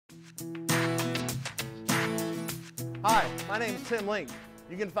Hi, my name's Tim Linck.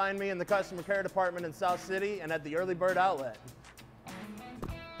 You can find me in the customer care department in South City and at the Early Bird Outlet.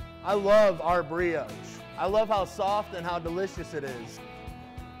 I love our brioche. I love how soft and how delicious it is.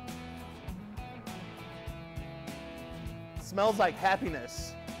 It smells like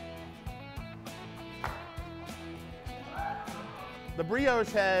happiness. The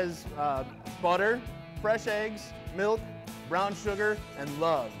brioche has butter, fresh eggs, milk, brown sugar, and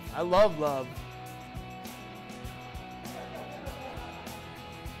love. I love love.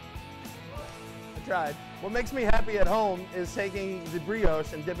 I tried. What makes me happy at home is taking the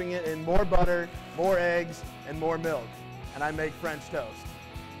brioche and dipping it in more butter, more eggs, and more milk. And I make French toast.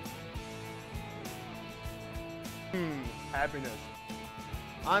 Happiness.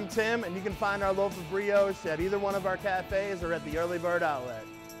 I'm Tim, and you can find our loaf of brioche at either one of our cafes or at the Early Bird Outlet.